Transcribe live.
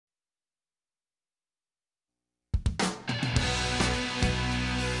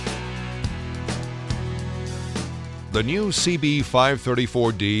The new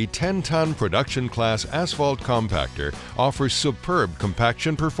CB534D 10-ton production class asphalt compactor offers superb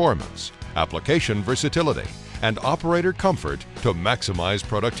compaction performance, application versatility, and operator comfort to maximize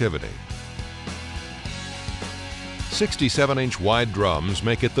productivity. 67-inch wide drums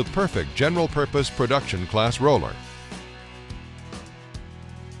make it the perfect general-purpose production class roller.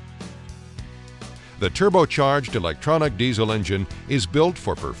 The turbocharged electronic diesel engine is built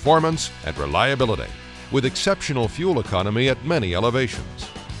for performance and reliability, with exceptional fuel economy at many elevations.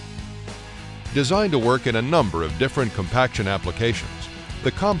 Designed to work in a number of different compaction applications,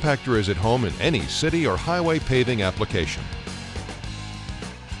 the compactor is at home in any city or highway paving application.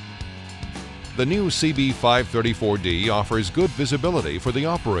 The new CB534D offers good visibility for the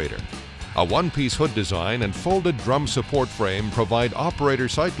operator. A one-piece hood design and folded drum support frame provide operator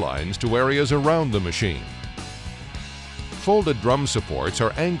sightlines to areas around the machine. Folded drum supports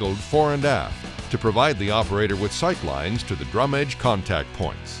are angled fore and aft to provide the operator with sightlines to the drum edge contact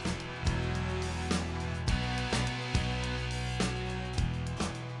points.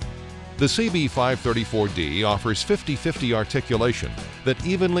 The CB534D offers 50-50 articulation that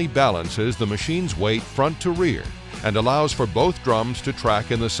evenly balances the machine's weight front to rear and allows for both drums to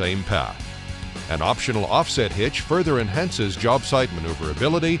track in the same path. An optional offset hitch further enhances job site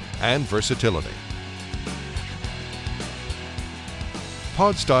maneuverability and versatility.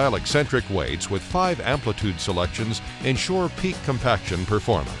 Pod-style eccentric weights with 5 amplitude selections ensure peak compaction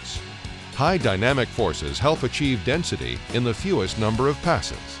performance. High dynamic forces help achieve density in the fewest number of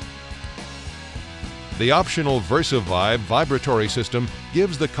passes. The optional VersaVibe vibratory system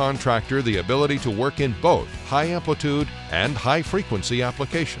gives the contractor the ability to work in both high amplitude and high frequency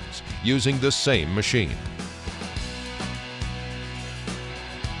applications using the same machine.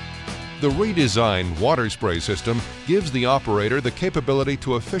 The redesigned water spray system gives the operator the capability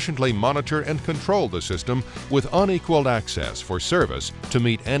to efficiently monitor and control the system with unequaled access for service to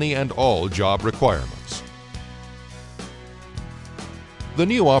meet any and all job requirements. The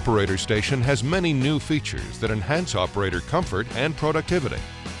new operator station has many new features that enhance operator comfort and productivity.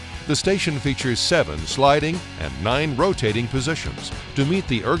 The station features 7 sliding and 9 rotating positions to meet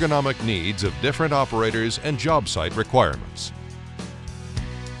the ergonomic needs of different operators and job site requirements.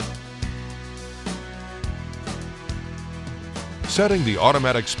 Setting the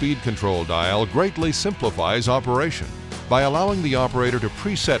automatic speed control dial greatly simplifies operation by allowing the operator to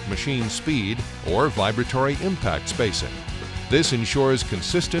preset machine speed or vibratory impact spacing. This ensures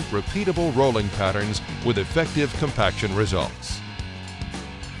consistent, repeatable rolling patterns with effective compaction results.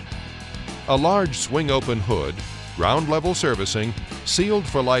 A large swing-open hood, ground-level servicing,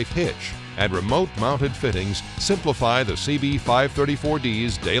 sealed-for-life hitch, and remote-mounted fittings simplify the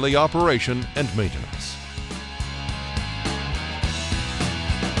CB534D's daily operation and maintenance.